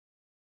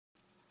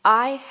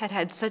I had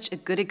had such a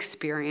good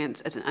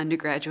experience as an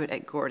undergraduate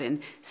at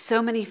Gordon.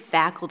 So many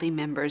faculty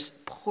members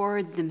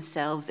poured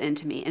themselves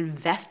into me,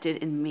 invested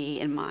in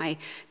me, in my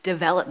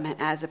development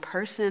as a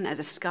person, as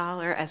a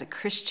scholar, as a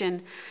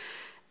Christian.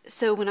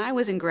 So when I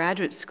was in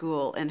graduate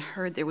school and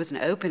heard there was an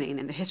opening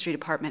in the history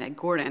department at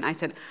Gordon, I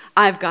said,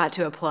 I've got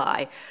to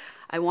apply.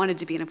 I wanted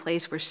to be in a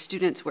place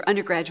where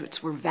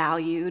undergraduates were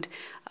valued,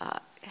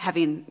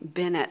 having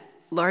been at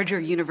larger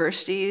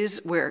universities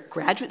where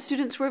graduate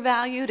students were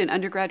valued and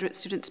undergraduate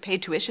students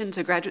paid tuition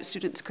so graduate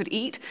students could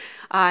eat.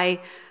 I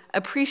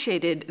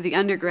appreciated the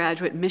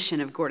undergraduate mission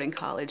of Gordon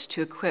College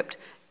to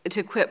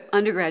equip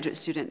undergraduate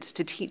students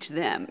to teach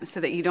them,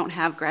 so that you don't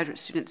have graduate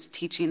students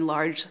teaching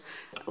large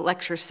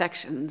lecture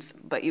sections,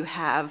 but you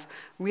have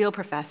real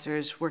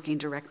professors working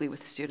directly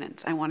with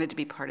students. I wanted to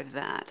be part of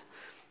that.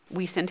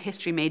 We send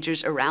history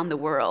majors around the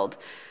world.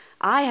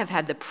 I have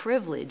had the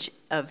privilege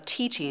of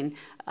teaching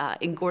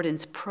in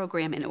Gordon's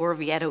program in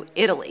Orvieto,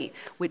 Italy,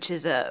 which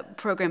is a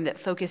program that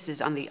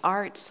focuses on the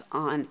arts,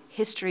 on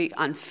history,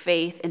 on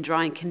faith, and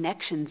drawing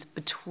connections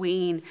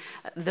between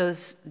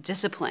those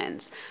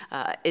disciplines.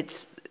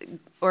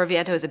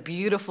 Orvieto is a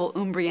beautiful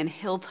Umbrian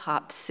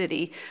hilltop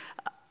city,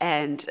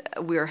 and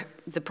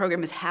the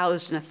program is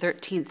housed in a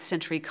 13th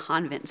century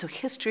convent. So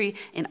history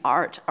and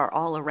art are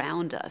all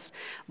around us.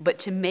 But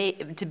to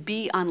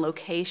be on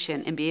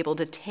location and be able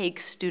to take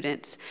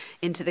students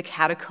into the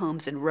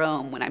catacombs in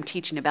Rome when I'm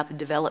teaching about the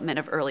development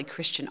of early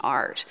Christian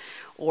art,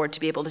 or to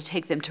be able to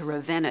take them to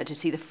Ravenna to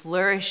see the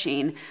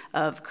flourishing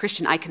of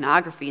Christian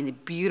iconography in the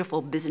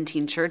beautiful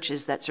Byzantine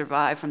churches that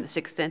survive from the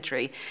 6th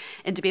century,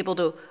 and to be able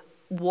to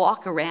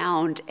walk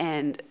around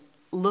and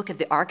look at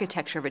the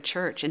architecture of a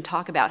church and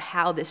talk about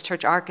how this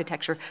church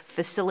architecture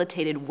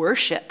facilitated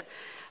worship.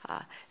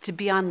 To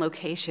be on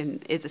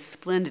location is a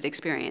splendid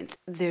experience.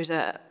 There's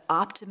an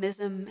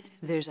optimism,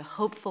 there's a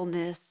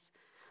hopefulness,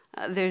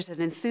 there's an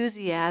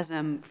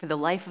enthusiasm for the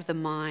life of the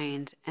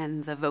mind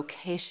and the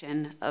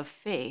vocation of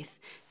faith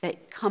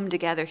that come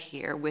together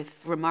here with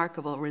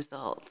remarkable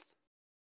results.